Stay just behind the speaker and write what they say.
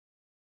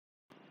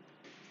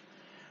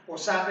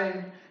What's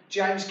happening?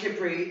 James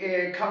Kippery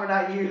here, coming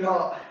at you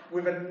lot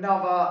with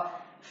another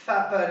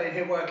fat burning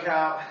HIIT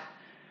workout.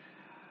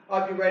 I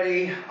hope you're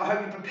ready, I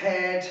hope you're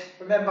prepared.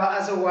 Remember,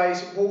 as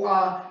always,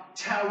 water,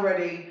 towel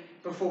ready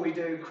before we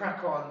do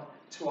crack on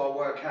to our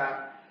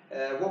workout.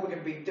 What we're going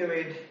to be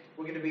doing,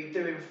 we're going to be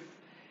doing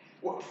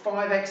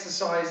 5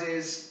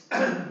 exercises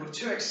with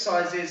 2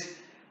 exercises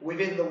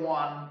within the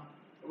one.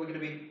 We're going to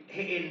be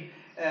hitting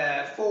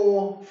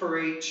 4 for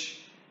each.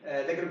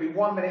 They're going to be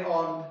 1 minute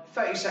on,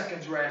 30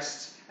 seconds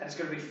rest, and it's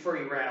going to be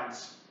 3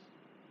 rounds.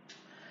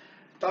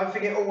 Don't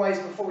forget always,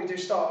 before we do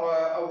start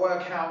a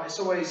workout, it's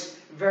always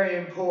very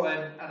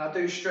important, and I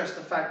do stress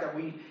the fact that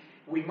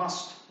we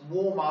must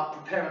warm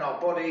up, preparing our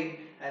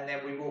body, and then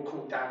we will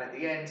cool down at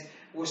the end.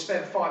 We'll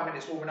spend 5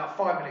 minutes warming up,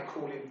 5 minute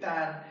cooling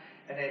down,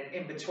 and then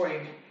in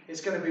between,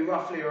 it's going to be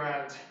roughly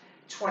around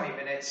 20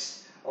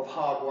 minutes of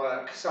hard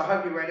work. So I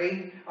hope you're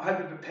ready, I hope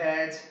you're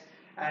prepared.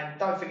 And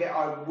don't forget,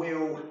 I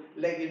will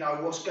let you know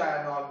what's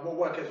going on, what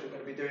workouts we're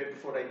going to be doing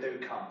before they do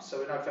come. So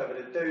with no further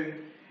ado,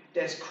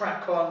 let's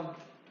crack on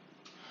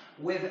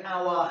with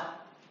our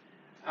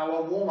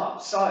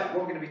warm-up. So what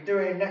we're going to be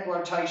doing, neck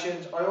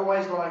rotations. I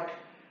always like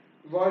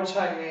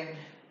rotating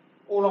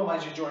all our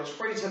major joints,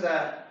 3 to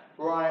the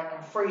right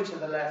and 3 to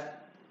the left.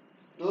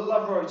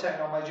 Love rotating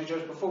our major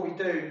joints before we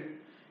do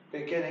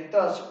begin. It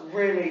does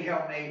really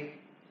help me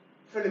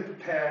fully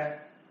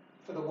prepare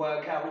for the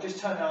workout. We're just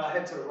turning our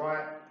head to the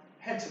right,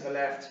 head to the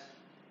left,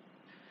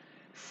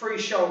 3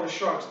 shoulder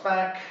shrugs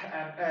back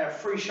and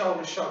 3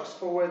 shoulder shrugs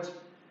forward,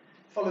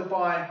 followed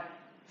by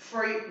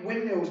 3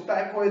 windmills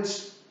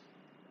backwards,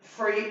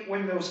 3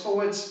 windmills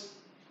forwards.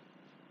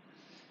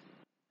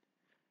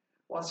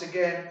 Once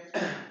again,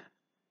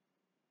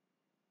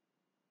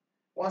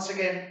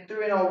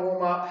 doing our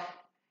warm-up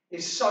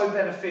is so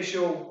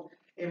beneficial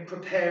in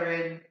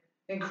preparing,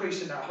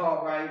 increasing that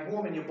heart rate,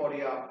 warming your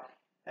body up,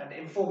 and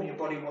informing your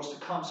body what's to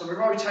come. So we're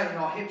rotating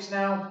our hips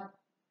now.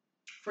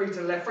 3 to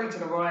the left, 3 to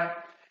the right,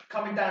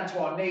 coming down to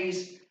our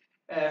knees,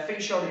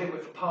 feet shoulder hip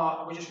width apart,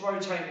 and we're just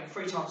rotating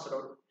 3 times to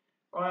the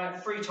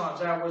right, 3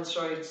 times outwards,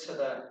 sorry, to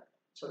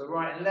the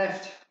right and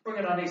left,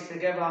 bringing our knees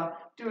together,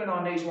 doing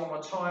our knees one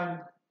more time.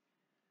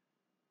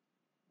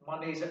 My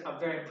knees are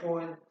very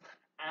important,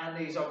 and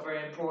knees are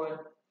very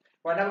important.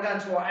 Right, now we're going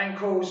to our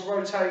ankles,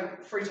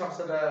 rotate 3 times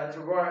to the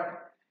right.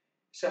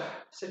 It's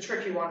a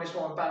tricky one, this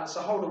one, balance,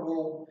 so hold the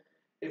wall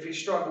if you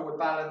struggle with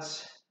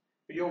balance,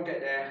 but you'll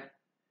get there.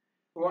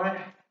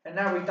 Right, and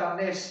now we've done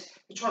this,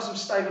 we'll try some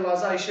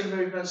stabilisation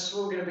movements.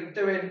 What we're going to be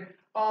doing,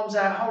 arms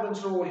out, hold on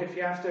to the wall if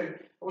you have to.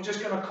 We're just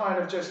going to kind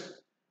of just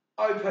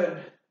open,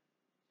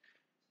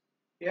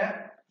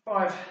 yeah,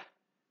 5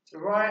 to the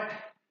right,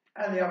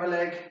 and the other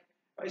leg.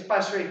 It's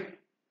basically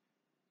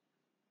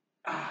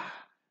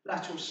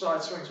lateral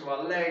side swings with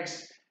our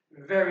legs,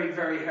 very,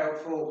 very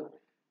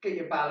helpful. Get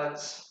your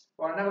balance.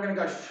 Right, now we're going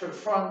to go to the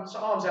front, so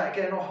arms out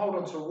again, or hold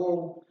on to the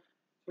wall.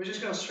 We're just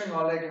going to swing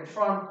our leg in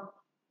front.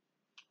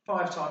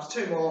 5 times,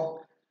 2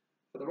 more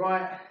for the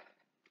right,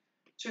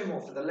 2 more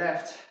for the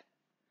left.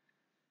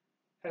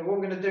 Okay, what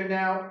we're going to do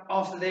now,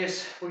 after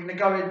this, we're going to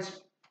go into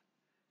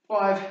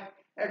 5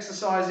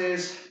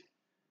 exercises,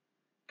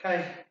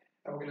 okay,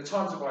 and we're going to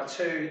times it by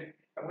 2,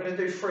 and we're going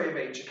to do 3 of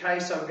each, okay,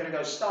 so we're going to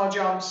go star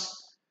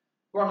jumps,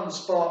 run on the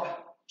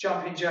spot,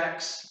 jumping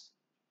jacks,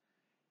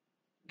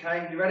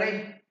 okay, you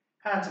ready?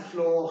 Hand to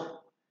floor,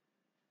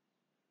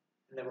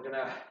 and then we're going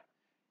to,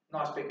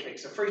 nice big kick,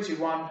 so 3, 2,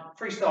 1,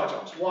 3 star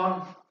jumps,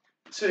 1,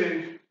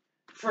 2,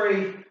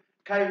 3,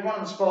 okay, run on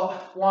the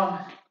spot, 1,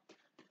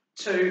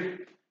 2,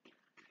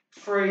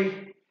 3,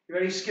 you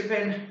ready, skip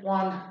in,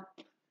 1,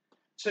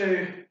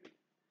 2,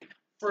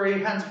 3,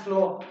 hand to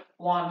floor,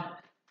 1,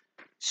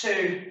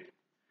 2,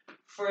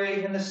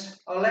 3, and this,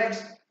 our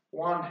legs,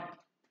 1,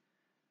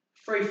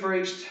 3 for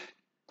each,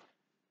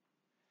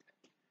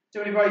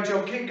 doing a great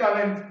job, keep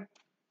going,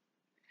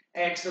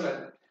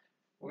 excellent,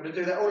 we're going to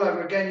do that all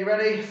over again, you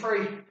ready,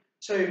 3,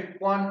 2,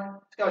 1,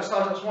 let's go,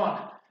 start jumps,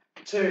 1,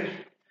 2,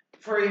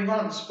 3, run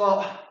on the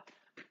spot,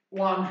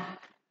 1,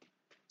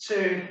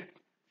 2,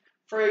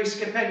 3,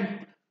 skip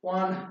in,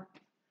 1,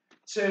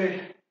 2,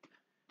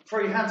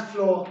 3, hand to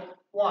floor,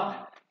 1,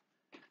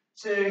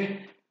 2,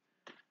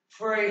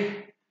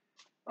 3,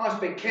 nice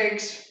big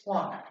kicks,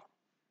 1,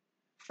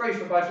 3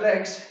 for both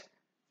legs,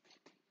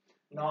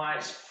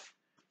 nice,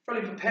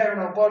 fully preparing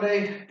our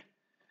body,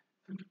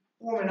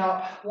 warming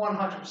up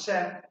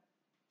 100%,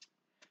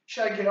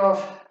 shake it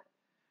off,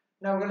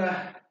 now we're going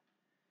to,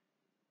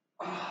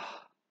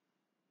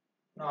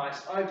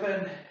 nice,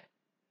 open,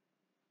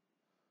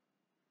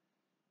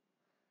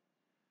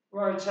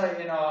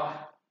 rotating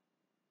our,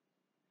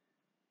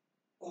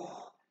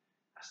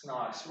 that's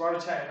nice,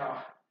 rotating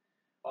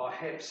our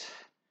hips,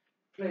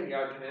 completely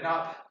opening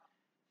up,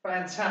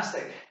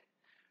 fantastic.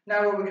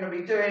 Now what we're going to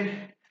be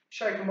doing,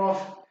 shake them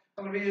off,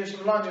 I'm going to be doing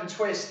some lunge and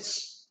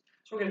twists.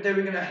 So what we're going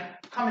to do, we're going to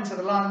come into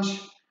the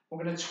lunge,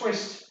 we're going to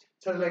twist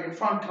to the leg in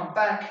front, come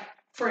back,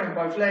 3 on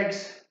both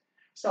legs.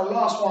 So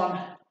last one,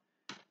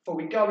 before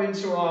we go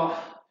into our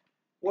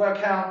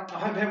workout. I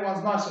hope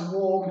everyone's nice and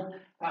warm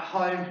at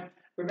home.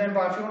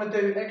 Remember, if you want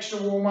to do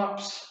extra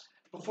warm-ups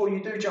before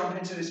you do jump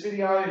into this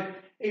video,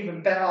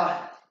 even better.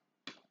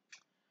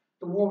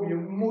 The more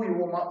you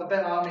warm up, the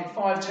better. I mean,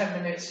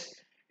 5–10 minutes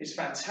is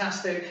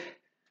fantastic.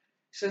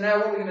 So now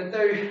what we're going to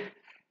do,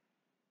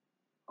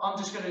 I'm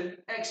just going to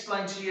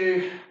explain to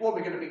you what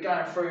we're going to be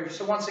going through.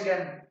 So once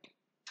again,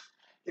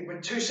 they've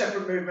been 2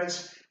 separate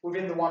movements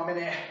within the 1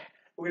 minute.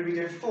 We're going to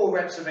be doing 4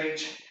 reps of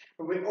each.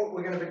 We're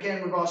going to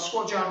begin with our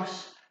squat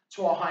jumps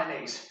to our high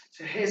knees.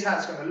 So here's how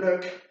it's going to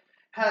look.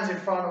 Hands in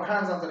front or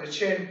hands under the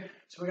chin.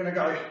 So we're going to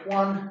go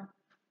 1,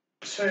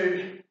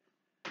 2,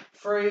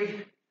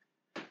 3,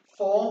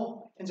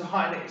 4 into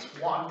high knees.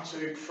 1,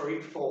 2,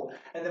 3, 4.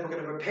 And then we're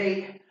going to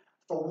repeat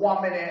for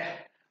 1 minute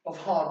of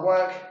hard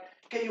work.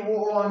 Get your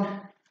water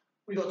on.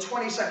 We've got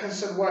 20 seconds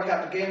till the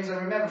workout begins. And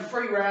remember,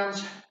 3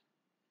 rounds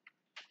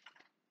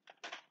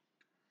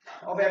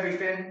of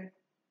everything.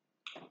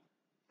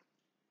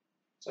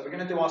 So we're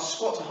going to do our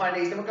squat to high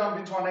knees. Then we're going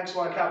into our next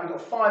workout. We've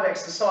got 5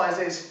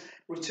 exercises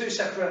with 2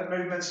 separate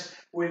movements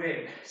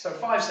within. So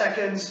 5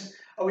 seconds.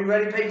 Are we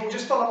ready, people?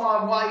 Just follow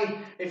my way.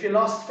 If you're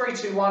lost, 3,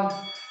 2, 1.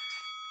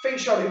 Feet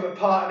shoulder width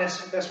apart,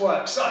 and let's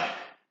work. So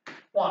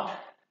 1,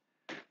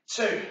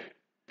 2,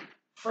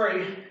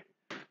 3,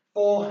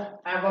 4,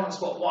 and 1 on the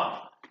spot. 1,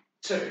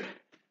 2,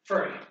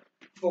 3,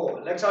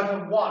 4. Legs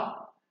open. 1,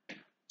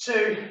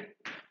 2,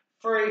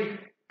 3,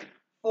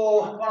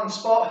 4. 1 on the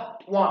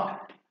spot. 1,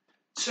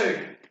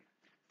 2,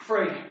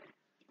 3,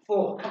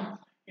 4. Come on.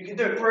 You can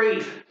do it.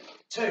 Breathe.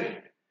 2,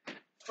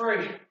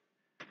 3,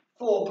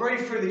 4.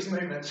 Breathe through these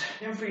movements.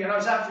 In through your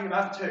nose, out through your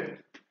mouth. 2,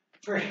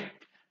 3,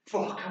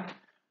 4. Come on.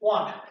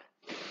 1,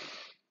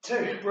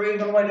 2.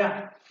 Breathe all the way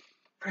down.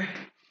 3,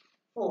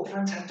 4.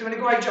 Fantastic. Doing a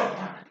great job.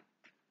 1,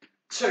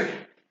 2,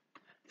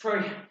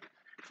 3,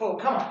 4.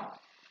 Come on.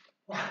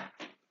 1,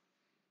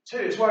 2.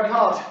 Let's work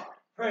hard.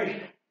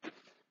 3,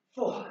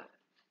 4.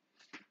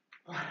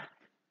 1,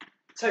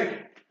 2,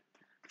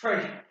 3,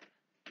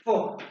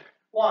 4.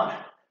 1,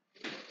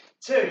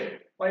 2.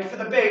 Wait for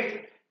the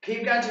beat.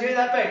 Keep going to hear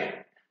that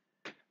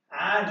beat.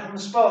 And on the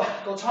spot.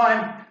 Got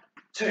time.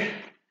 2,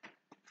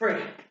 3,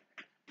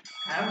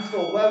 and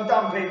 4. Well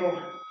done,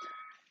 people.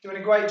 Doing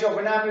a great job.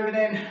 We're now moving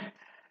in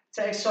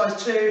to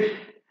exercise 2.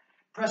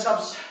 Press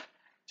ups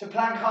to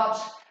plank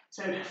ups.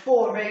 So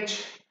 4 of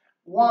each.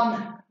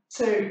 1,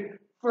 2,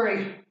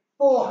 3,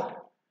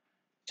 4.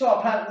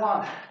 Top plank.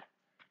 1,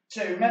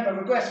 2. Remember,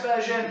 regress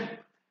version.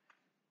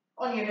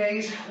 On your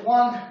knees.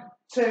 1,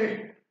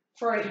 2,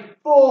 3,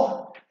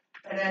 4.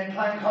 And then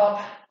plank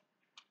up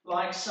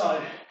like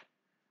so.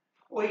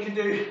 Or you can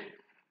do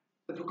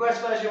the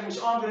progress version,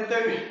 which I'm going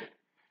to do.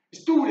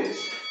 Let's do this.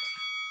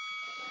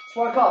 Let's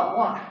work hard.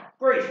 1,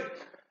 breathe.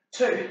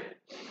 2,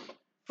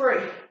 3,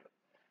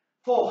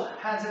 4.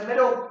 Hands in the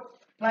middle.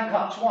 Plank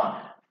ups. 1.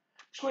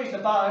 Squeeze the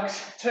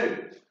buttocks.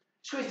 2.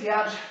 Squeeze the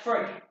abs.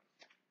 3,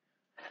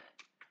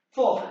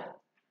 4.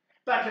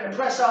 Back in the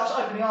press ups.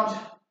 Open the arms.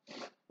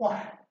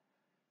 1,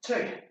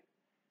 2,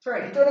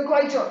 3. Doing a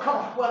great job. Come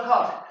on. Work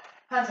hard.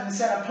 Hands in the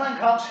center.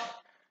 Plank ups.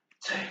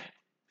 2.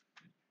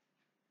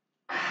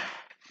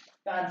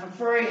 Down for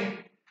 3.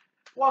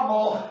 1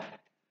 more.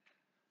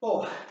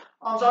 4.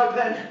 Arms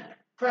open.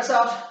 Press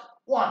up.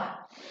 1.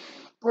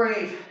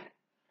 Breathe.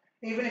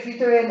 Even if you're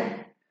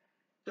doing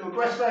the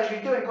regress version,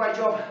 you're doing a great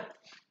job.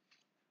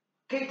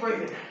 Keep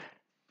breathing.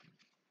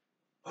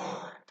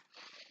 Oh,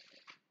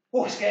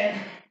 it's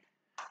getting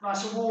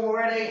nice and warm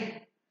already.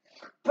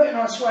 Putting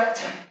on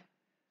sweat.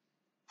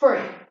 3,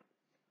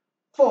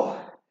 4.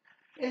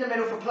 In the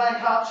middle for plank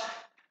ups.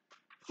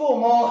 4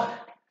 more.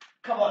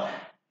 Come on.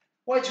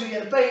 Wait till you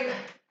get the beat.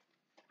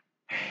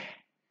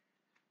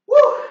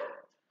 Woo!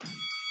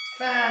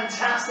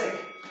 Fantastic.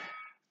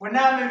 We're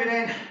now moving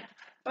in.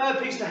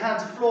 Burpees to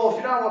hands to floor. If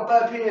you don't know what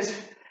burpee is,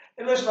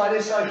 it looks like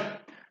this. So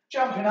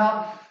jumping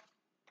up,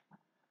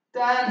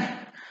 down.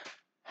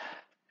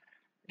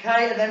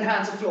 Okay, and then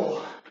hands to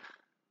floor.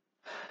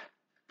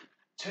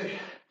 2,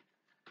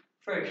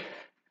 3,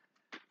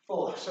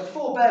 4. So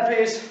 4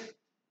 burpees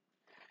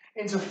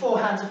into 4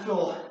 hands to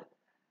floor.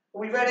 Are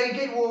we ready?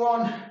 Get your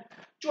water on.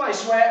 Dry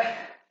sweat.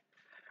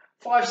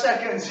 5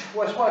 seconds.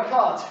 Let's work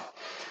hard.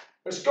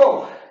 Let's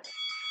go.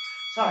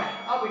 So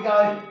up we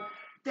go.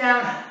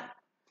 Down.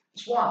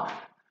 It's 1.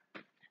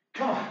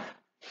 Come on.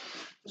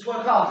 Let's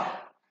work hard.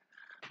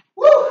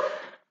 Woo!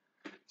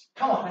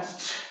 Come on.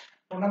 That's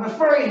number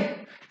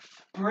 3.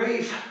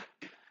 Breathe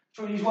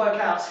through these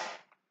workouts.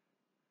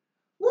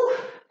 Woo!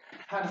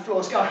 Hand to floor.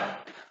 Let's go.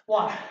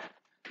 1,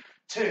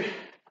 2,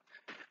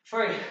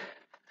 3.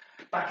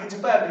 Back into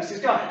burpees. Let's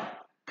go.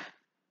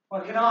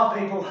 Working hard,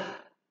 people.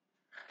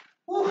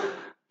 Woo.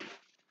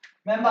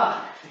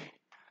 Remember,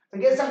 if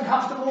it gets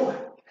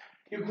uncomfortable,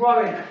 you're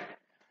growing,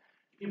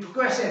 you're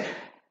progressing.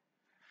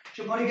 Is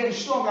your body getting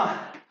stronger?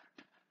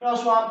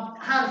 Last one,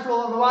 hand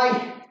floor on the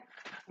way.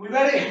 We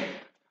ready?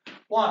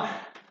 1.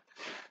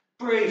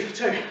 Breathe.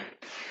 2,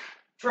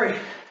 3,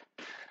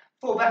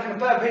 4. Back in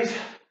the burpees.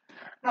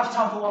 Enough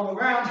time for 1 more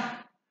round.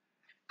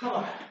 Come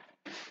on.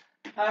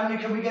 How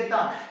many can we get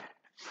done?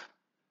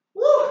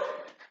 Woo!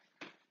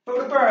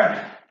 Feel the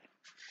burn.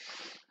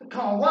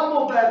 Come on, one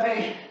more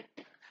burpee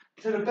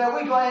to the bell.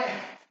 We got it.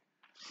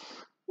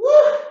 Woo!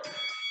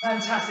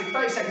 Fantastic.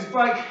 30 seconds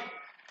break.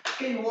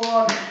 Get you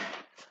on.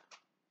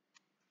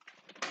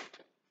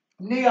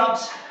 Knee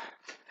ups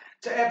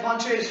to air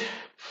punches.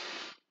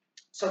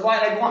 So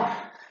right leg 1,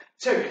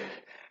 2,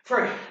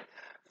 3,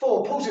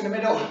 4. Pulse in the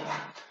middle.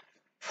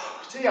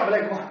 To the other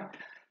leg 1,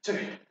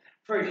 2,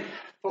 3,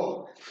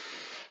 4.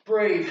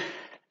 Breathe.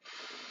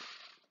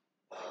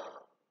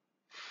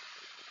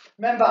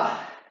 Remember,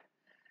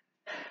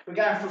 we're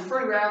going through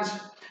 3 rounds.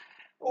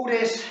 All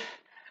this,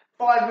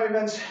 5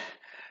 movements,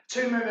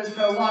 2 movements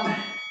per one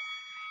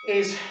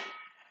is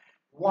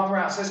 1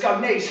 round. So let's go.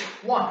 Knees.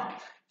 1,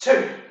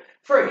 2,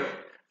 3,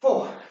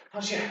 4.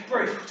 Punch it.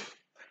 Breathe.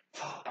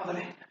 4. Other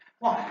leg.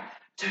 1,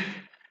 2,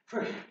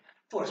 3,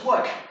 4. Let's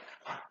work.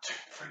 1, 2,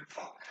 3,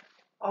 4.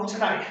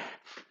 Alternate.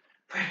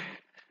 3,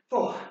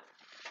 4.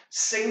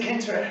 Sink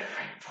into it.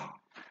 3, 4.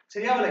 To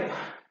the other leg. 1,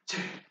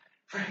 2,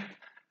 3,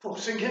 4.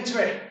 Sink into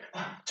it.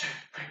 1, 2,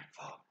 3,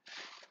 4.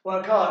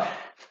 Work hard.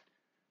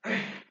 3,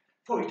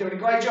 4. You're doing a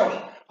great job.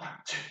 1,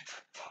 2,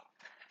 3, 4.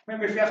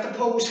 Remember, if you have to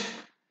pause,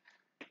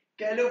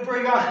 get a little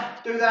breather,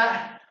 do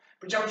that,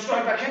 but jump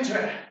straight back into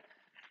it.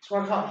 Let's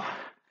work hard. 1,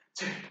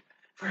 2,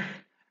 3,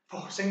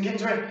 4. Sink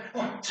into it.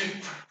 1, 2, 3,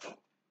 4.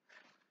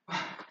 1,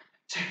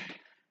 2,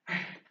 3,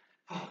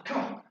 4. Come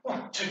on.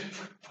 1, 2,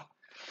 3, 4.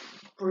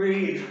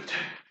 Breathe. 2.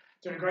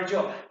 Doing a great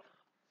job.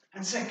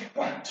 And sink.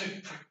 1, 2,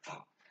 3, 4.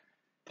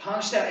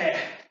 Punch that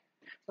air.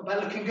 It's not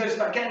about looking good, it's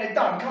about getting it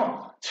done. Come on.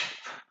 1, 2,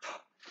 3,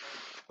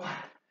 4. 1,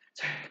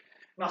 2.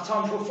 Enough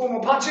time for 4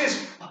 more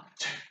punches. 1,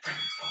 2, 3,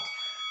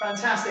 4.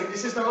 Fantastic.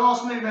 This is the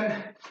last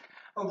movement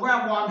of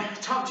round 1.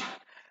 Tuck,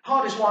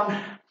 hardest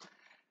one.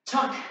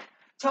 Tuck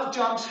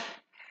jumps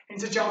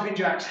into jumping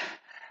jacks.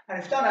 And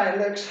if you don't know how it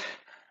looks,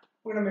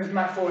 we're going to move the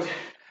mat forward.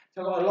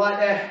 So I've got a light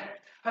there.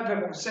 Hope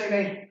everyone can see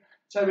me.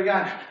 So we're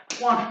going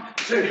 1,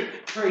 2,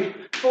 3,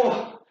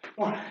 4.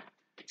 1,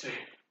 2,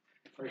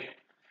 3,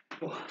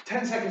 4.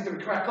 10 seconds to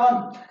crack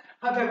on.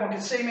 Hope everyone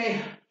can see me.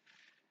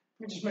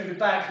 Let me just move it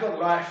back. Got the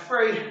light.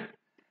 3,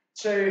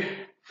 2,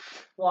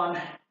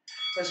 1.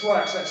 Let's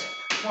work. So it's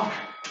 1,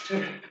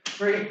 2,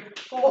 3,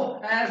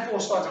 4. And 4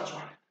 side jumps.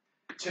 1,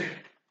 2,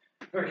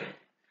 3,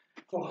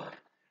 4.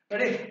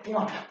 Ready?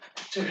 1,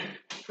 2,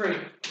 3,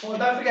 4.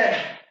 Don't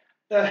forget,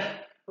 the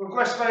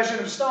regress version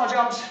of star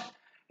jumps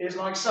is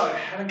like so.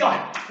 And go.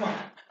 1,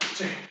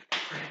 2,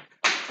 3,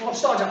 4.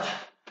 Star jumps.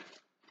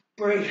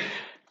 Breathe.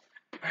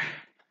 3,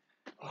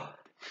 4.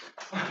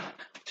 1,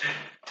 2,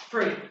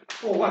 3,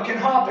 4. Working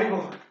hard,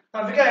 people.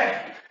 Don't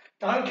forget.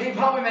 Don't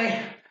keep up with me.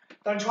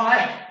 Don't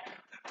try.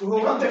 We're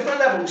all on different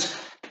levels.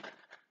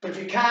 But if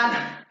you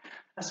can,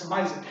 that's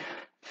amazing.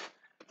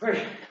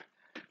 3,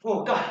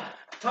 4. Go.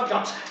 Tuck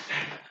jumps.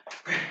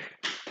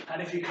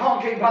 And if you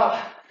can't keep up,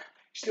 you're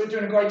still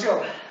doing a great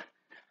job.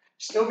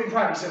 Still be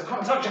proud of yourself. Come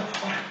on, tuck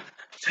jump. 1,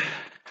 2,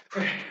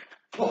 3,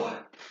 4.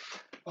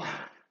 1,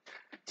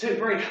 2,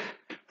 breathe.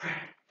 3,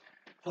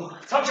 4.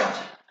 Tuck jumps.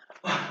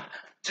 1,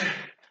 2,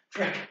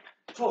 3,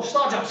 4.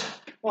 Star jumps.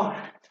 1,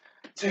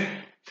 2,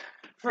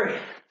 3,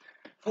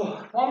 4.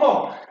 One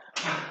more. 1,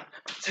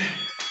 2,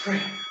 3,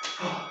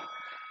 4.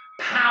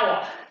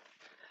 Power.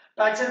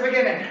 Back to the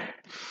beginning.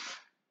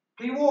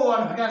 Be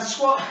warm. We're going to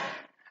squat.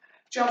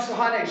 Jumps to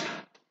high knees.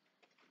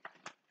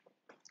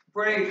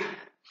 Breathe.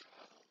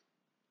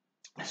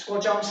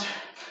 Squat jumps.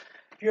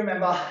 If you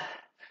remember,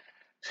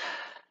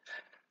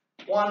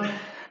 1,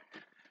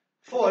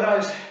 4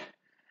 of those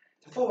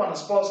to 4 on the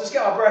spots. Let's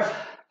get our breath.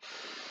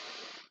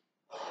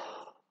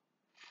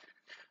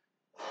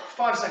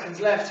 5 seconds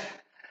left.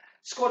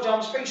 Squat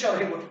jumps, feet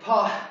shoulder hip width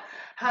apart,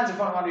 hands in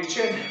front of under your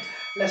chin.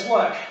 Let's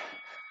work.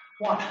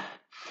 1,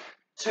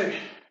 2,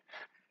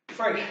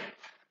 3,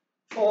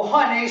 4.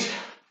 High knees.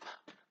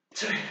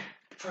 2,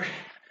 3,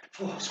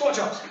 4. Squat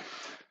jumps.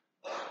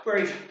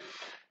 Breathe.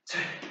 2,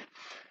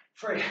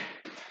 3.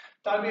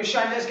 Don't be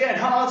ashamed. Let's get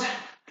hard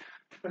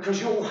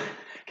because you're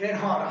getting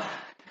harder.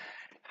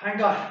 And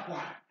go. 1,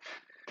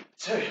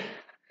 2,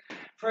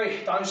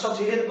 3. Don't stop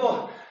till you hit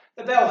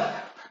the bell.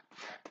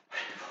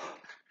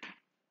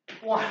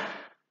 1,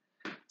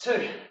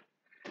 2,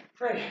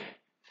 3,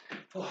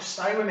 4.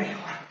 Stay with me.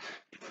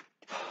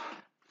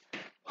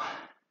 1,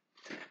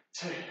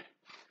 2,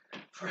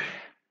 3,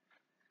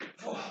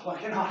 4.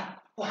 Working hard.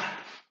 1,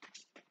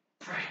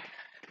 3,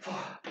 4.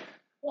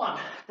 1.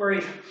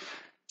 Breathe.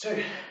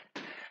 2.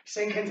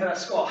 Sink into that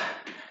squat.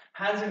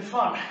 Hands in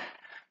front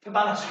for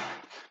balance.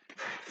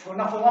 4.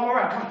 Enough for 1 more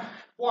round. Come on.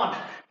 1,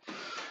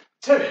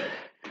 2,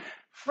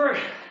 3,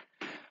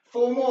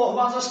 4 more.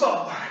 One's a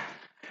stop. 1,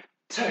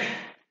 2,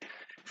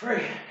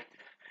 3,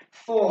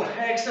 4.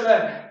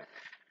 Excellent.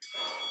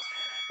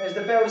 There's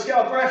the bell. Let's get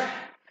our breath.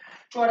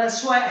 Dry that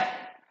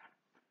sweat.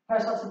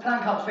 Press up to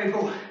plank ups,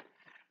 people.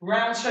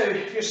 Round 2.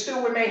 If you're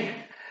still with me,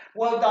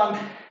 well done.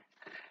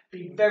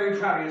 Be very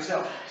proud of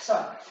yourself.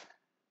 So,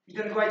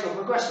 you're doing a great job.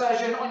 Regress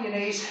version on your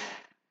knees.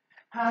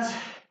 Hands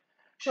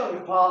shoulder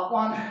apart.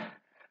 1,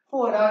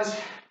 4 of those.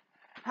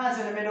 Hands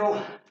in the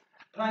middle.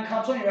 Plank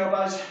ups on your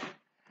elbows.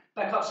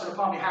 Back up to the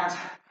palm of your hands.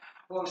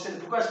 Well, obviously the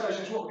progressed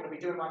version is what we're going to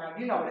be doing right now.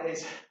 You know what it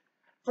is.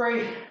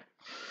 3,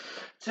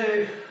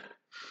 2,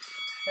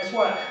 let's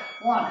work.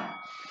 1,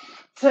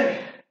 2,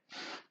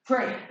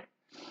 3,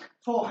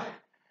 4.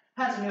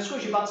 Hands in your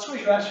squeeze your butt,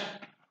 squeeze your abs.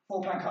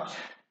 4 plank ups.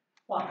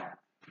 1,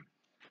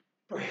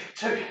 breathe.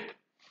 2,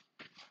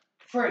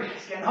 3.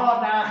 It's getting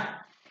hard now.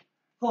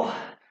 4.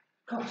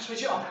 Come on,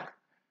 switch it on.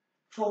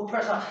 4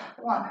 press ups.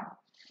 1,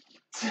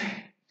 2,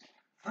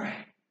 3.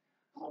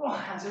 4.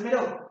 Hands in the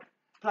middle.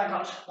 Plank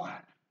ups. 1,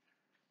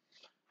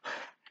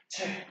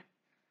 2.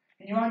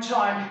 In your own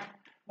time.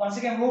 Once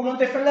again, we're all on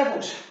different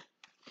levels.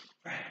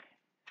 3.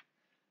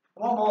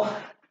 1 more.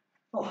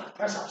 4.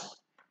 Press ups.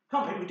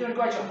 Come on, people, you're doing a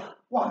great job.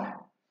 1,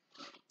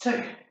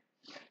 2,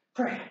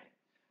 3. If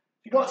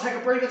you've got to take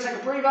a breather,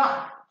 take a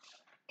breather.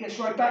 Get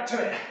straight back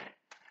to it.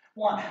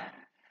 1,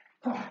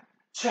 come on,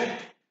 2,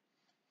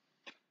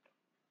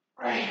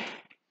 3,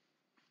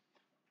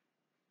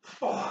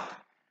 4.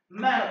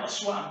 Man, I've got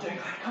sweat, I'm doing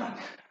great. Come on.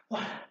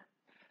 1,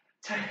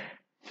 2,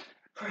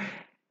 3,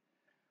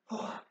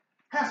 4.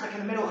 Hands back in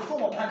the middle. 4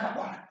 more plank up.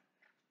 1,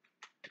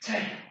 2,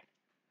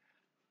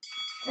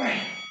 3.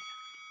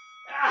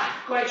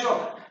 Great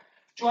job.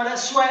 Dry that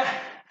sweat.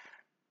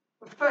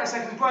 30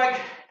 seconds break.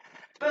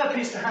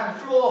 Burpees to hand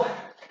the floor.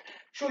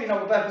 Sure you know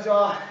what burpees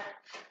are.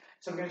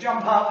 So we're going to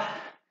jump up,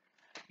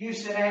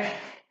 using it,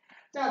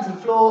 down to the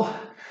floor.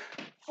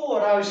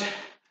 4 of those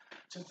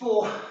to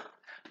 4,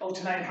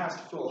 alternating hands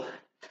to the floor.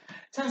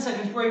 10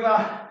 seconds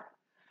breather.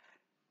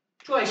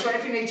 Dry your sweat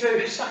if you need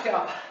to. Suck it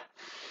up.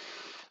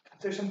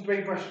 Do some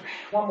big breaths with me.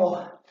 1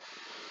 more.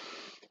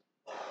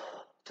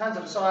 Turn to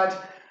the side.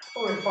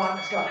 Or in front.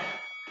 Let's go.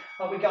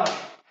 Up we go.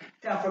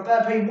 Down for a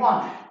burpee.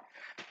 1.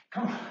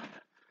 Come on.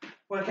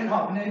 Working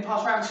hard. We're nearly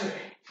past round 2.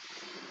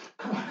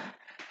 Come on.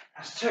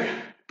 That's 2.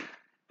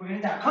 Bring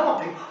it down. Come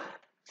on, people.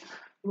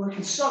 You're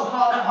working so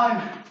hard at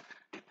home.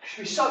 You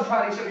should be so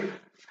proud of yourself. You've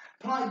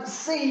planted the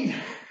seed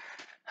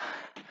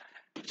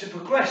to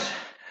progress,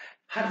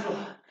 hand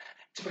floor,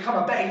 to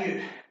become a better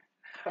you,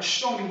 a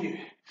stronger you.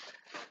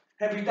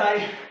 Every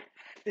day,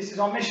 this is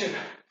our mission.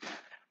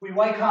 We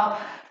wake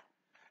up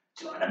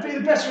trying to be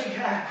the best we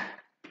can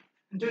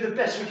and do the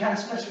best we can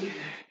as best we can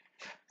do.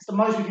 It's the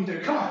most we can do.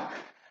 Come on.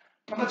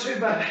 Number 2,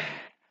 baby.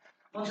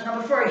 On to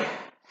number 3.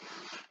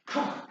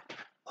 Come on.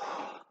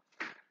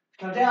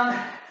 Go down.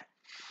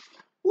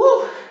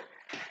 Woo!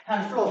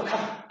 And floor. Come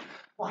on.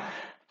 1,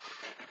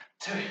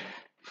 2,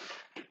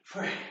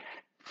 3,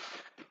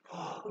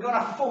 4. We've got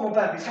enough for 4 more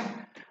burpees. Come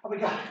on. Up we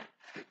go.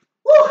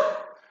 Woo!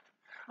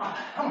 Up.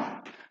 Come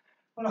on.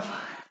 Enough.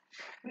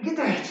 We get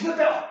there to the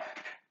belt.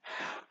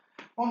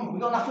 1 more.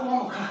 We've got enough for 1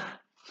 more. Come on.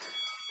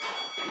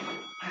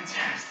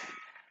 Fantastic.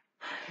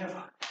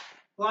 Careful.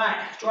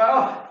 Right. Dry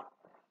off.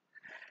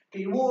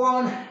 Get your water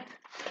on.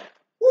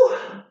 Woo!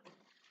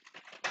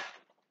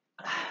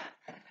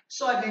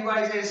 Side knee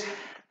raises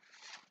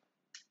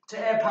to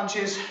air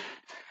punches.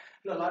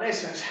 Look like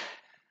this.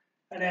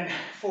 And then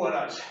 4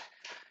 of those.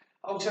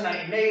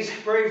 Alternating knees.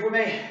 Breathe with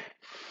me.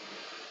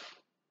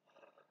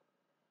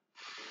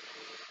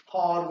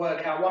 Hard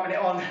workout. 1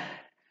 minute on.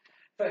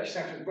 30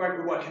 seconds break.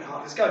 We're working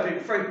hard. Let's go,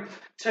 people. 3,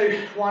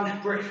 2,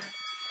 1. Breathe.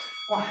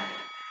 1,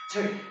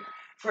 2,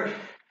 3,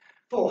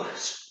 4.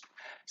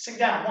 Sink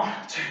down.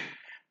 1, 2,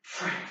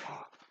 3, 4.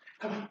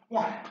 Come on.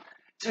 1,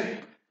 2,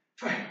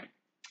 3.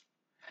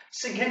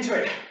 Sink into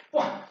it.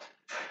 1,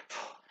 2,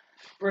 4.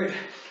 Breathe.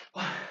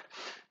 1,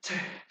 2,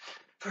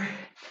 3,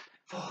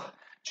 4.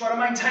 Try to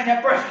maintain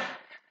that breath.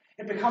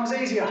 It becomes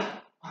easier.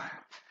 1,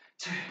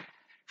 2,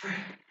 3,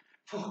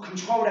 4.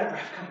 Control that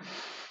breath. Come on.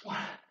 1,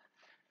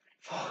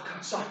 4. Come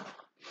on. Stop.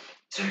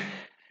 2,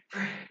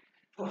 3,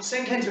 4.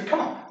 Sink into it. Come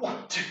on.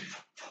 1, 2,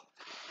 4.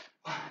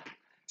 1,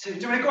 2.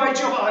 Doing a great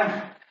job at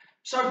home.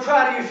 So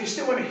proud of you if you're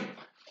still with me. 3,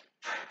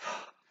 4.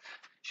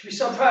 You should be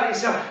so proud of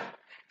yourself.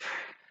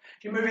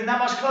 You're moving that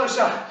much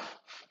closer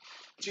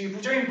to your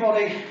dream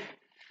body,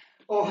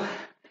 or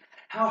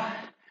how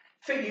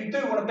fit you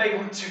do want to be.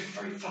 1, 2,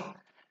 3, 4.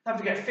 Don't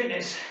forget,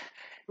 fitness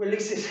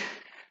releases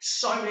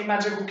so many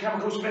magical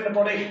chemicals within the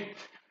body.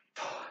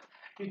 4.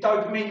 Your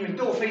dopamine, your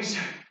endorphins.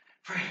 2,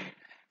 3,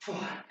 4.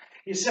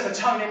 Your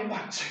serotonin.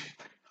 1, 2.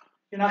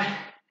 You know,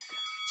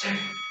 2,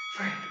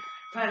 3.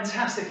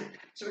 Fantastic.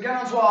 So we're going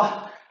on to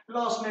our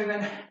last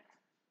movement.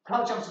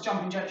 High jumps to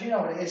jumping jacks. You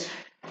know what it is.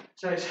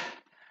 So it's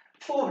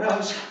 4 of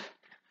those.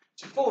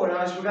 So 4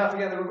 of those. We're going to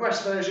get the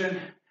regress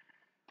version.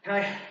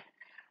 Okay,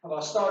 of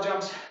our star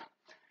jumps.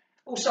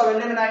 Also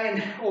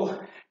eliminating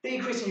or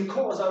decreasing your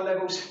cortisol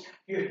levels.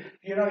 You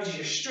know,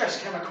 your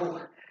stress chemical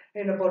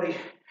in the body.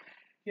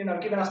 You know,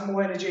 giving us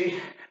more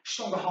energy,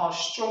 stronger heart,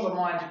 stronger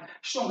mind,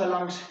 stronger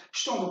lungs,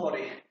 stronger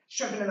body.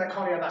 Strengthening that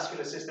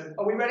cardiovascular system.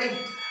 Are we ready?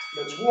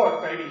 Let's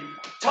work, baby.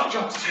 Tuck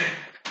jumps. 2,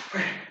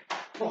 3,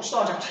 4.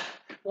 Star jumps.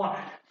 1,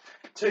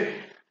 2,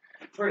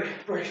 3.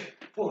 Breathe.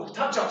 4.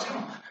 Tuck jumps. Come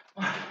on.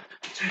 1,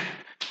 2,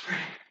 3,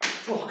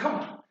 4. Come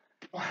on.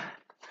 1,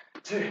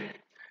 2,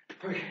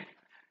 3,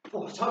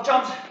 4. Tuck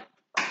jumps.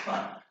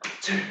 1,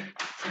 2,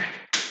 3.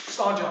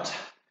 Star jumps.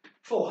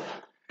 4,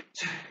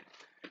 2,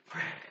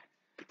 3.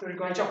 Doing a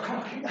great job. Come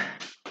on, keep that.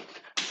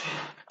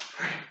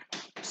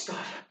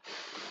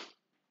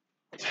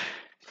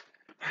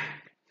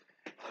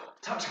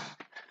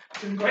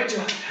 Doing a great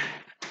job.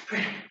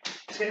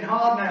 It's getting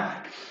hard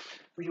now,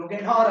 but you're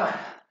getting harder.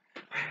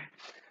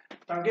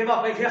 Don't give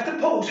up if you have to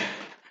pause.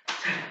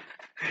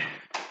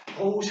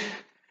 Pause,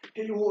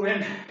 get your water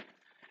in,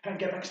 and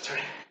get back to it.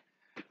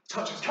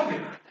 Touch us, come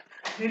here.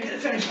 Nearly at the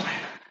finish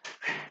line.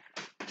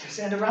 Just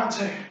the end of round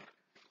 2.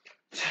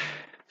 2,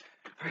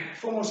 3,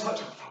 4 more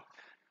touch ups.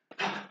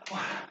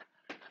 1,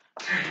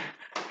 2,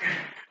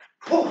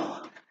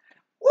 4.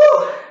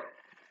 Woo!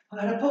 I'm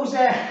going to pause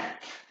there.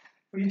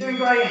 But you're doing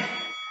great.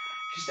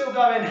 You're still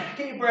going.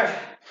 Get your breath.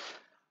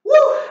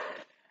 Woo!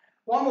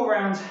 1 more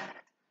round.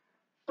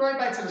 Right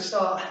back to the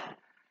start.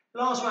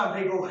 Last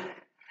round, people.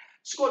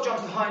 Squat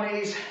jumps to high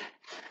knees.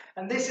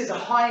 And this is a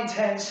high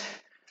intense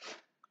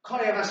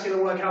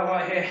cardiovascular workout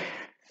right here.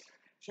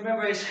 So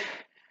remember, it's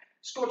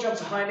squat jumps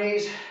to high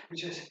knees,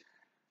 which is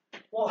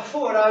 4 of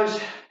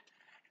those,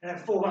 and then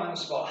 4 on the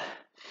spot.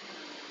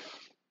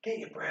 Get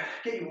your breath,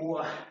 get your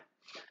water,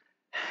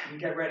 and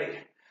get ready.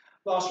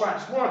 Last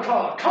round, work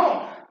hard, come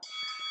on.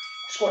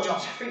 Squat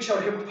jumps, feet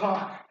shoulder hip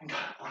apart, and go.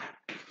 1,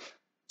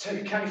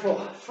 2, count your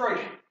 4,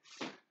 3,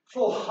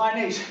 4,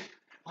 high knees.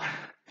 1,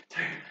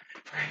 2,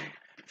 3,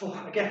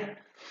 4. Again,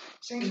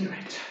 sink into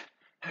it.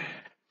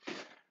 2,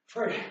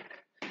 3,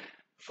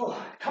 4.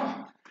 Come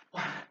on.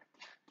 1,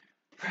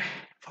 3,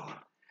 4.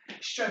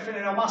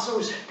 Strengthening our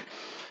muscles.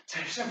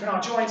 2, strengthening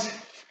our joints.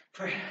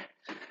 3.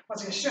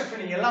 Once again,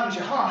 strengthening your lungs,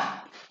 your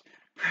heart.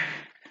 3,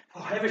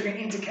 4. Everything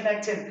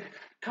interconnecting,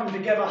 coming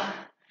together,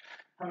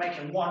 and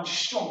making one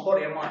strong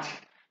body and mind.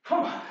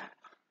 Come on.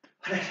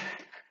 1,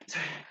 2,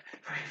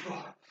 3,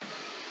 4.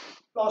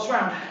 Last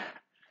round.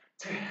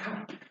 2, come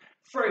on.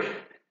 3,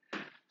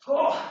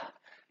 4.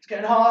 It's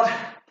getting hard.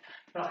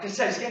 Like I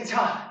said, it's getting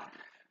tough.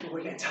 But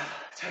we're getting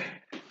tougher.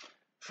 2,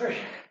 3.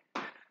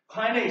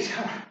 High knees.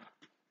 Come on.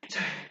 2,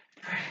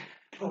 3,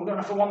 4. We're going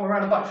to for 1 more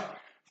round of both.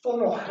 4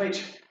 more of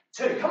each.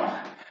 2. Come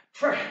on.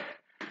 3,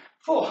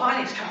 4.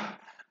 High knees. Come on.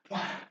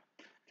 1,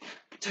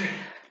 2.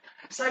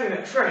 Stay with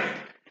it. 3.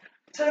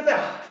 To the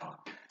bell. 4.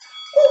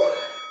 Woo.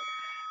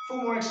 4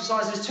 more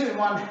exercises. 2 in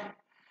 1.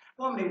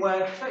 1 minute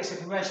work. 30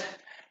 second rest.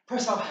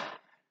 Press up.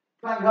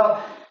 Plank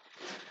up.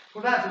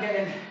 Without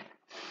forgetting.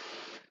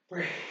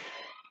 Breathe.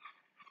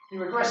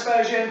 Your regress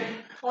version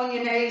on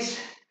your knees.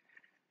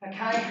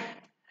 Okay.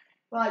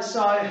 Like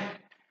so.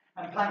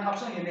 And plank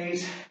ups on your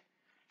knees.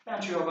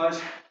 Down to your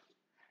elbows.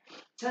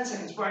 10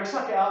 seconds break.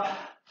 Suck it up.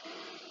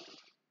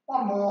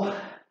 1 more.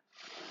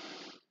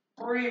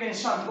 Breathe in,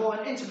 so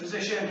important. Into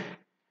position.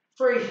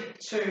 3,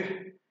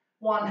 2,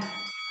 1.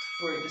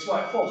 Breathe. Let's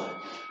work. 4.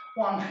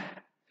 1,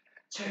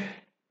 2.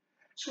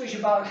 Squeeze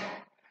your butt.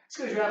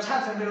 Squeeze your arms.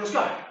 Hands in the middle. Let's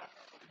go.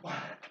 1.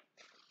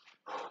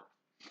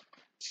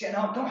 It's getting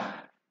hard. Come on.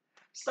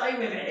 Stay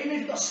with it. Even if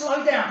you've got to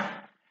slow down,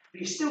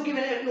 but you're still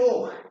giving it your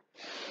all.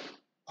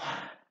 1,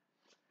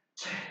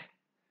 2,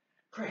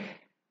 3.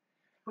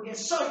 We're getting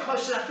so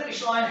close to that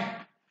finish line.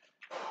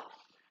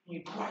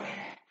 You're growing.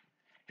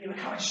 You're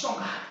becoming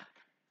stronger.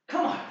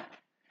 Come on.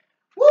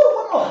 Woo,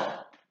 1 more.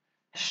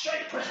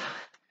 Straight press up.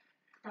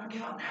 Don't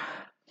give up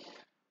now.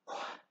 1.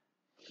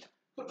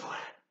 Look forward.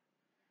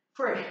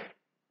 3.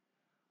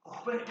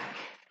 Oh, bring it back.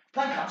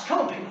 Plank ups. Come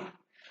on, people.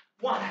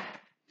 1,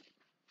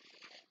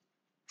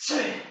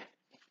 2.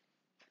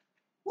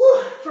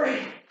 Woo, 3.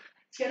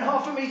 It's getting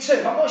hard for me too.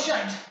 I'm not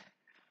ashamed.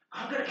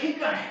 I'm going to keep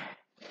going.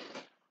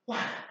 1,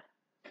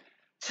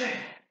 2,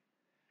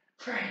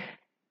 3,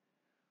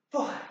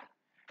 4.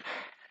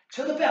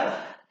 To the bell.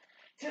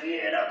 Till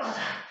you hear that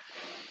buzzer.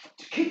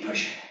 Just keep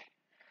pushing.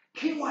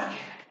 Keep working.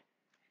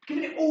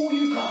 Giving it all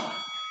you got.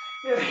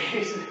 There it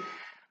is.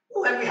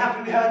 Oh, and we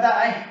happy we heard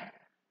that, eh?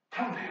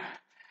 Come on, people.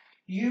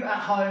 You at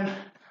home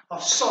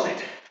are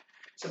solid.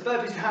 So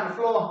burpees down the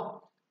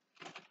floor.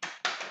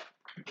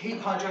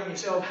 Keep hydrating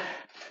yourself.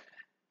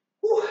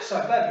 Ooh, so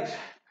burpees.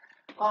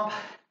 Up,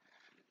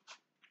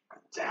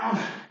 down,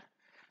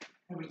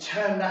 and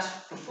return. That's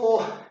for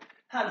 4.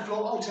 Hand to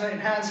floor, alternating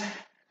hands.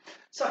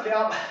 Suck it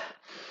up.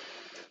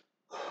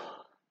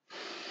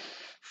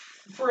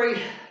 3,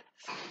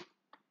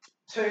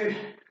 2,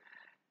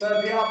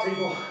 burpee up,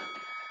 people.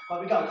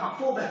 Up we go. Come on,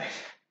 4 burpees.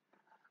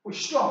 We're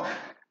strong.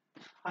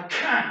 I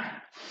can.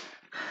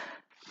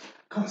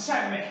 Come on,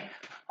 say with me.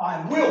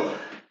 I will.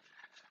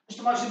 What's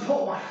the most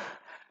important one?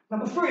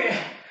 Number 3,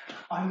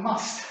 I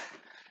must.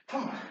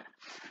 Come on.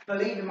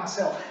 Believe in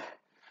myself.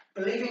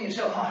 Believe in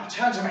yourself. Come on,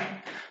 turn to me.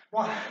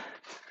 1,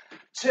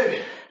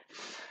 2.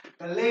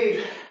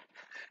 Believe.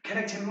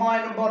 Connecting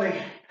mind and body.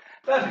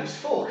 Burpees.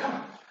 4. Come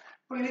on.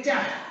 Bring it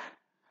down.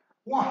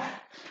 1.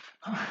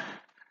 Come on.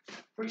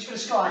 Reach for the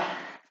sky.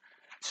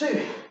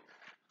 2.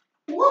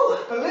 Woo.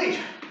 Believe.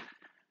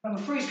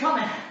 Number 3's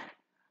coming.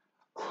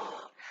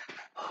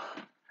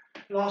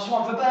 Last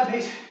one for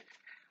burpees.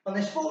 On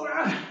this 4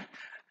 round.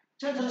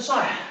 Turn to the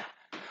side.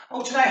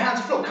 Alternate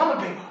hands to floor. Come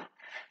on, people.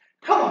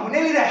 Come on, we're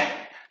nearly there.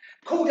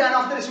 Cool down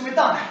after this and we're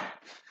done.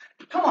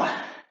 Come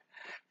on.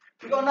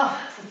 We've got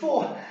enough for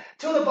 4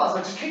 till the buzzer.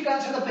 Just keep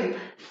going to the beat.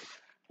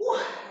 Woo.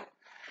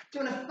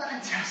 Doing a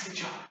fantastic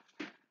job.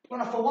 Got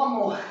enough for 1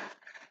 more.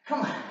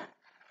 Come on.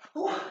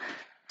 Woo.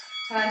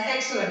 And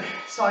excellent.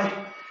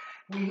 So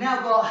we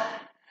now got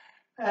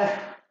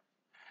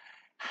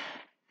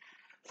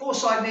 4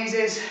 side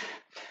knees,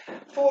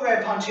 4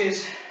 air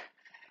punches,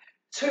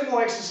 2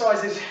 more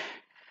exercises,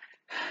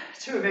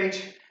 2 of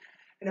each,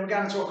 and then we're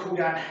going into a cool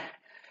down.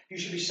 You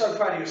should be so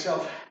proud of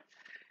yourself.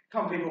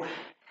 Come on, people.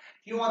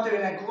 You are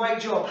doing a great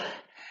job.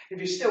 If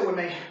you're still with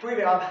me, breathe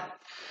it up.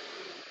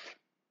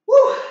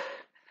 Woo!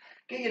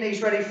 Get your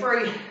knees ready.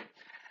 3,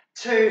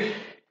 2,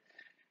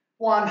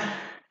 1.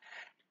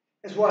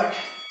 Let's work.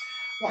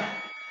 1,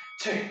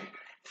 2,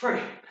 3,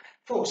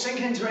 4.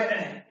 Sink into it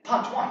and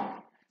punch. 1,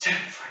 2, 3,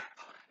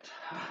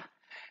 4.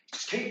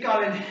 Just keep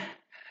going.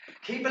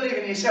 Keep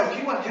believing in yourself.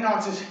 Keep working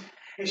hard.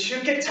 It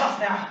should get tough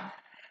now.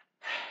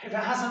 If it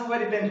hasn't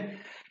already been,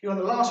 you're on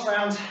the last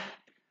round.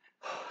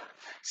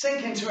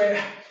 Sink into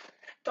it.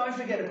 Don't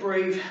forget to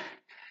breathe.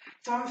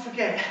 Don't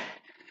forget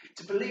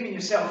to believe in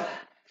yourself.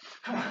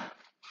 Come on.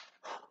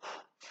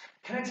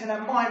 Connecting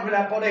that mind with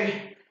that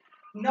body.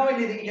 Knowing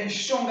that you're getting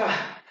stronger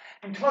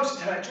and closer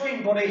to that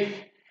dream body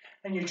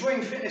and your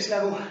dream fitness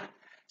level.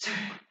 2,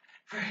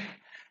 3,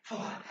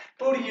 4.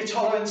 Building your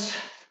tolerance.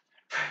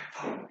 3,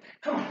 4.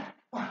 Come on.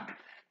 1,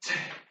 2,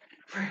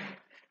 3,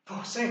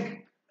 4.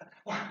 Sink.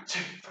 1, 2,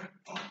 3,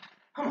 4.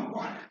 Come on.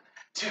 1,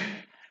 2,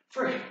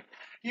 3.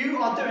 You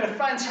are doing a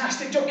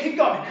fantastic job. Keep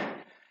going.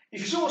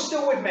 If you're sort of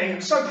still with me,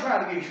 I'm so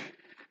proud of you.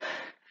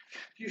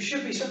 You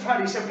should be so proud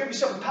of yourself. Give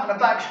yourself a pat on the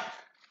back.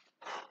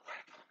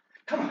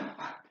 Come on. 1,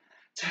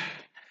 2,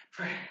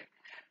 3,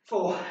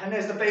 4. And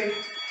there's the beat.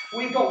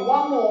 We've got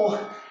one more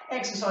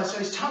exercise. So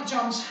it's tuck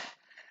jumps,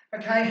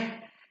 okay,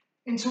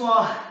 into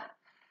our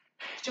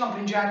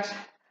jumping jacks.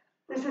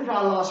 This is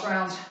our last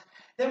round.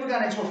 Then we're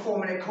going into a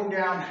 4-minute cool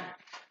down,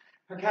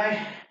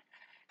 okay?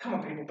 Come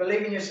on, people.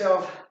 Believe in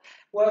yourself.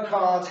 Work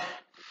hard.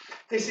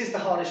 This is the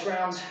hardest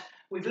round.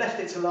 We've left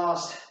it to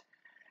last,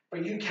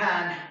 but you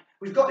can.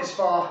 We've got this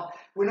far.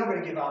 We're not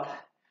going to give up.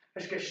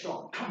 Let's get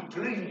strong. Come on,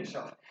 believe in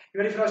yourself. You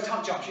ready for those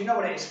tuck jumps? You know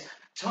what it is.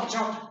 Tuck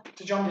jump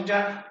to jumping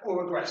jack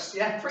or regress.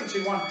 Yeah? 3,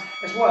 2, 1.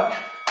 Let's work.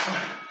 1,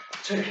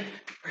 2,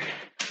 3.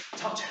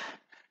 Tuck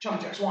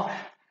jumping jacks. 1,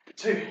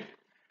 2,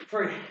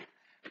 3,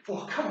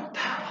 4. Come on,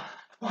 power.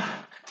 1,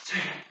 2,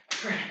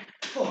 3,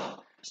 4.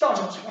 Star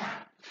jumps. 1,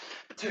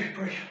 2,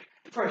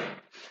 3,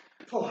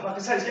 4. Like I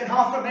said, it's getting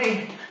hard for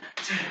me.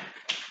 2.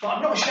 But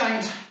I'm not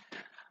ashamed.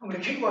 I'm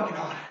going to keep working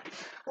hard.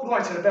 All the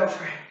way to the bell.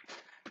 3,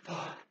 4.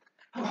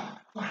 Come on.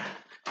 1,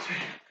 2,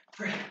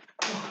 3,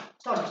 4.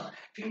 Star jumps.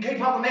 If you can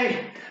keep up with me,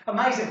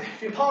 amazing.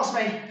 If you pass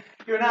me,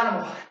 you're an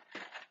animal.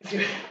 If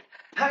you're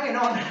hanging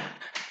on,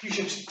 you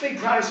should be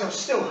proud of yourself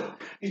still.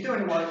 You're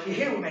doing the work. You're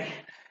here with me.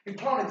 You've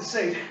planted the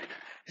seed.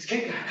 Just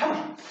keep going. Come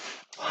on.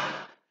 1,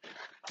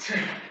 2,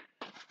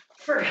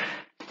 3,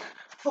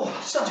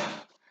 4. Star jump.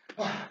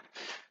 1,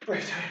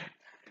 2,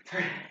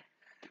 3.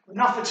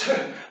 Enough for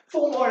 2.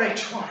 4 more in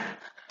each. 1,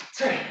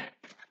 2,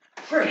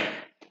 3,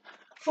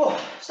 4.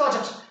 Star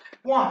jumps.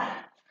 1,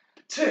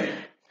 2,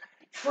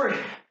 3,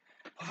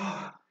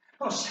 4.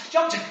 Oh,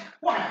 jump jack.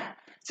 1.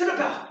 To the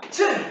bell.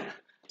 2,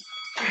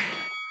 3.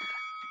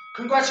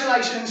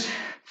 Congratulations.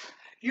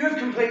 You have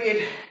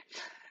completed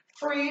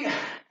 3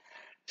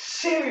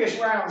 serious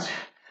rounds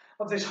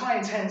of this high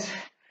intense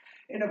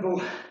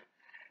interval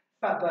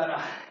fat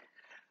burner.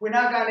 We're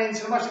now going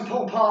into the most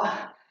important part,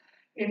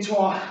 into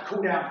our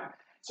cool down.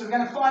 So we're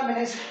going to 5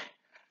 minutes,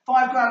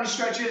 5 grounded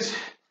stretches.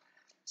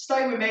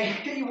 Stay with me,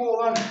 get your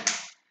water on.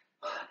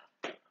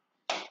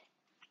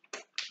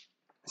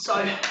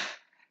 So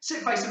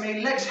sit facing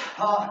me, legs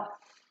apart,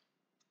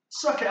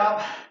 suck it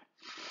up,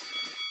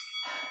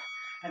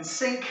 and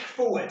sink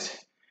forward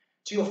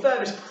to your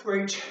furthest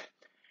reach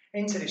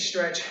into this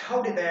stretch.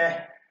 Hold it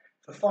there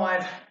for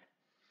 5.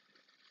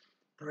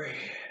 Breathe.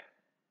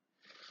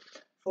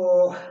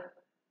 4.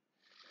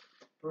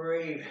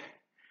 Breathe.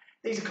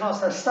 These are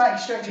classed as static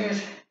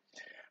stretches.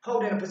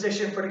 Hold in a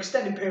position for an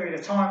extended period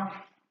of time.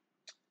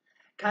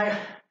 Okay,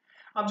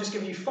 I'm just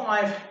giving you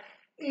 5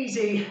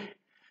 easy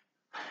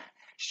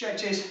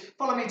stretches.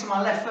 Follow me to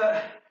my left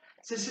foot.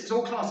 This is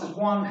all classed as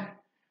 1.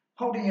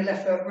 Holding your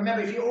left foot.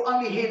 Remember, if you're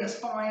only here, that's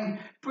fine.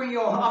 Bring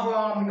your other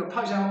arm, your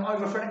opposing arm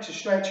over for an extra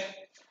stretch.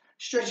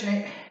 Stretching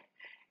it,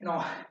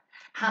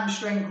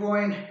 hamstring,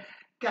 groin,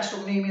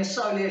 gastrocnemius,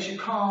 soleus, your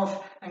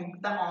calf, and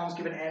that arm's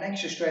giving it an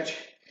extra stretch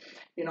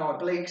in our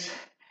obliques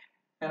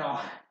and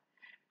our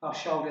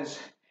shoulders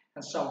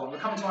and so on. We're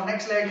coming to our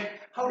next leg.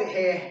 Hold it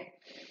here.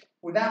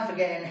 Without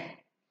forgetting,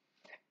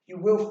 you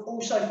will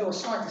also feel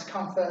slight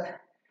discomfort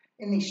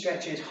in these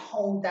stretches.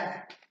 Hold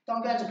that.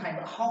 Don't go into pain,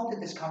 but hold the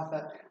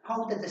discomfort.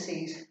 Hold the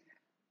disease.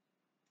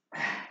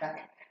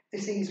 That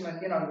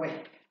diseasement,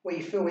 where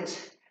you feel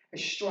it's a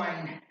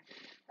strain,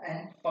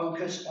 and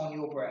focus on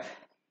your breath.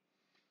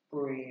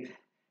 Breathe.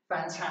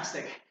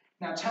 Fantastic.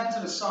 Now turn to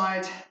the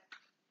side.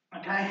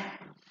 Okay.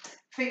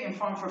 Feet in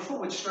front for a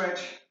forward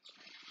stretch.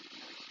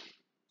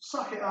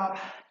 Suck it up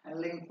and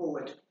lean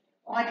forward.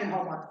 I can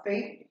hold my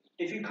feet.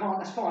 If you can't,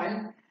 that's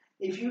fine.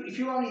 If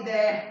you're only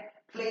there,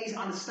 please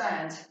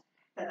understand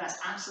that that's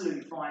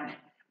absolutely fine.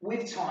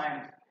 With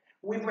time,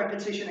 with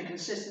repetition and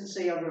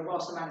consistency over a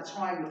vast amount of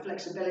time, your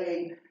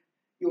flexibility,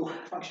 your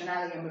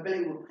functionality and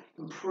mobility will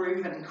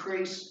improve and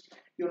increase.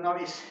 You'll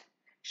notice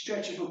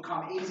stretches will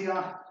become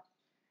easier,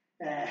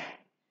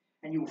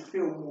 and you'll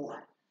feel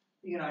more,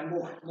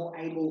 more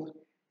able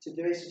to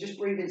do it. So just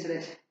breathe into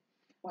this.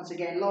 Once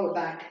again, lower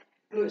back,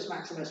 gluteus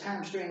maximus,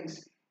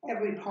 hamstrings,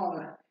 every part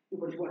of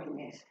your body's working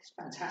here. It's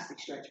a fantastic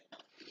stretch.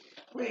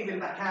 Breathing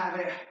back out of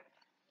it.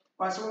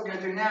 Right, so what we're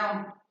going to do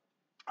now,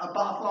 a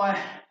butterfly.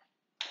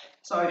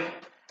 So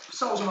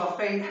soles of our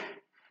feet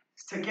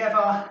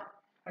together,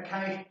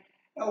 okay.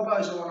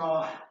 Elbows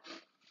are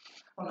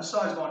on the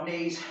sides of our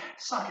knees,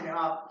 sucking it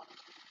up,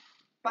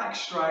 back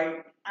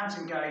straight, abs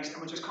engaged,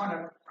 and we're just kind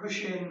of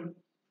pushing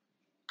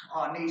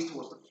our knees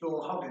towards the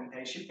floor, holding there.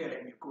 You should feel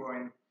it in your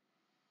groin.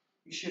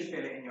 You should feel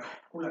it in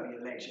all over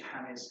your legs, your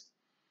hammies.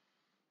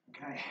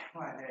 Okay,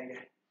 right there,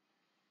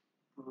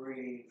 you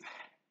breathe.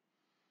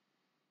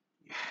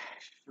 You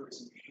should feel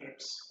this in your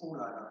hips, all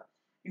over.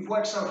 You've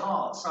worked so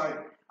hard,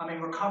 so, I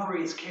mean,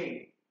 recovery is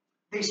key.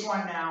 This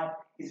right now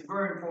is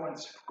very important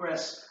to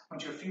progress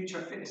onto your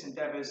future fitness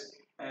endeavors,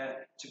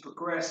 to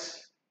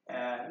progress,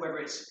 whether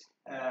it's,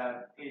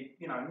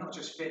 not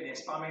just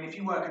fitness, but I mean, if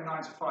you work a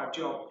 9-to-5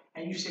 job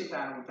and you sit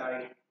down all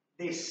day,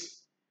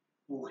 this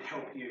will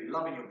help you,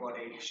 loving your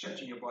body,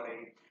 stretching your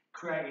body,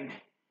 creating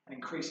and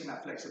increasing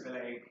that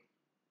flexibility.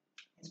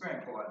 It's very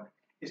important.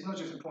 It's not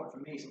just important for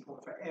me, it's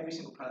important for every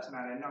single person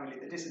out there, knowing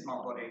that this is my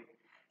body.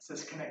 So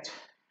let's connect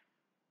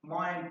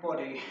mind,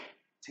 body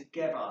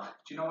together.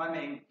 Do you know what I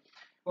mean?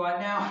 Right,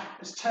 now,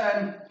 let's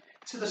turn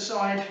to the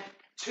side.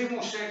 2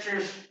 more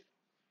stretches.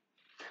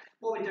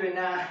 What we're doing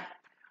now,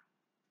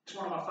 it's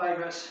one of my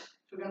favourites.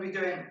 So we're going to be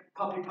doing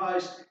puppy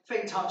pose,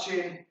 feet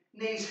touching,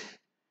 knees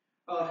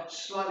are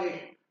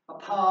slightly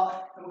apart,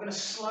 and we're going to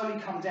slowly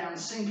come down and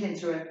sink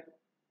into it.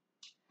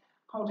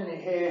 Holding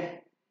it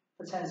here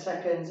for 10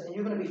 seconds, and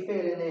you're going to be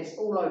feeling this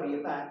all over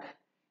your back.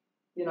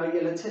 You know,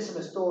 your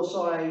latissimus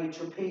dorsi,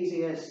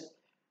 trapezius,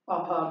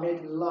 upper,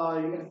 mid, and low.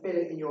 You're going to feel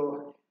it in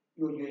your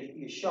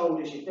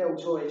shoulders, your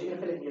deltoids. You're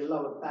going to feel it in your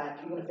lower back.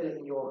 You're going to feel it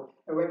in your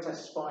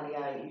erectus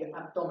spinae, your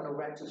abdominal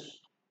rectus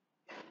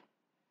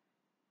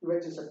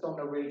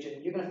abdominal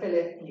region. You're going to feel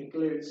it in your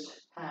glutes,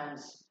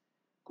 hams,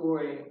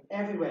 groin,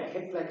 everywhere,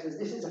 hip flexors.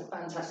 This is a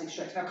fantastic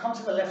stretch. Now come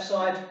to the left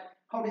side.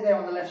 Hold it there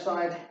on the left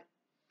side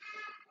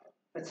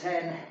for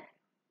 10.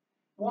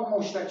 One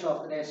more stretch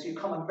after this. You've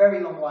come a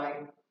very long way,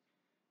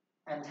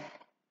 and you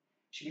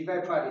should be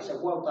very proud of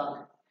yourself. Well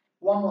done.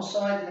 One more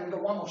side, and then we've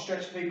got one more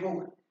stretch,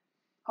 people.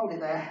 Hold it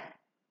there.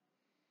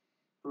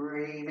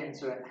 Breathe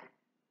into it.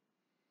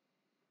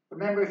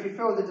 Remember, if you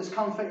feel the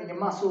discomfort in your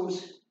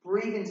muscles,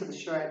 breathe into the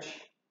stretch.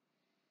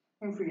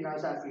 In through your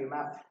nose, out through your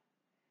mouth.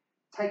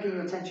 Taking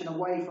your attention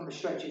away from the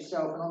stretch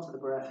itself and onto the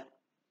breath.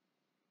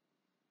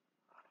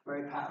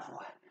 Very powerful.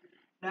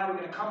 Now we're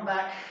going to come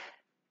back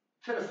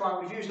to the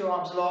front. We've used our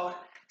arms a lot.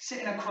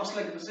 Sit in a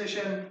cross-legged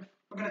position.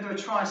 We're going to do a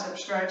tricep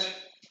stretch.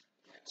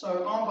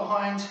 So arm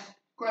behind,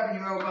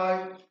 grabbing your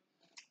elbow,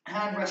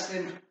 hand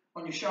resting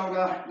on your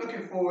shoulder,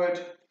 looking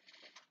forward,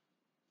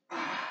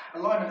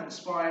 alignment of the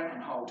spine,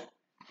 and hold.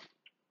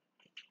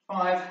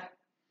 5,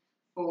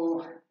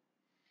 4,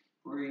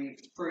 breathe,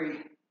 3,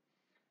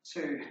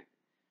 2,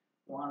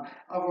 1.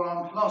 Other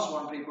arm, last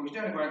one, people.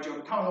 You're doing a great job.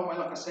 You've come a long way,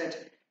 like I said.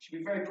 You should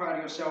be very proud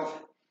of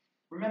yourself.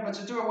 Remember,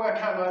 to do a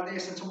workout like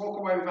this and to walk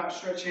away without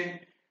stretching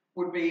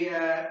would be,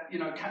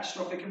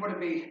 catastrophic. It wouldn't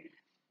be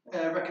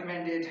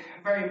recommended.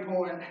 Very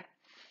important.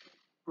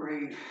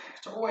 Breathe.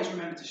 To always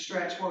remember to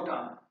stretch. Well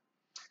done.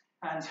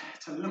 And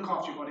to look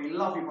after your body,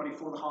 love your body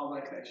for the hard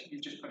work that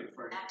you've just put it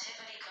through.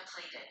 Activity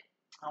completed.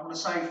 I want to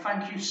say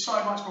thank you so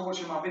much for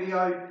watching my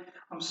video.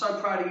 I'm so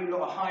proud of you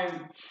lot at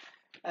home.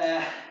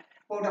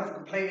 Well done for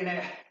completing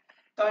it.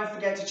 Don't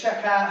forget to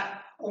check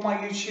out all my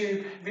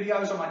YouTube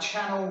videos on my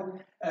channel.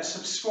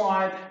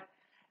 Subscribe.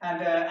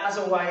 And as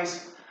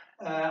always,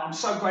 I'm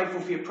so grateful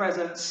for your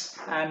presence,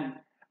 and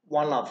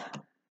one love.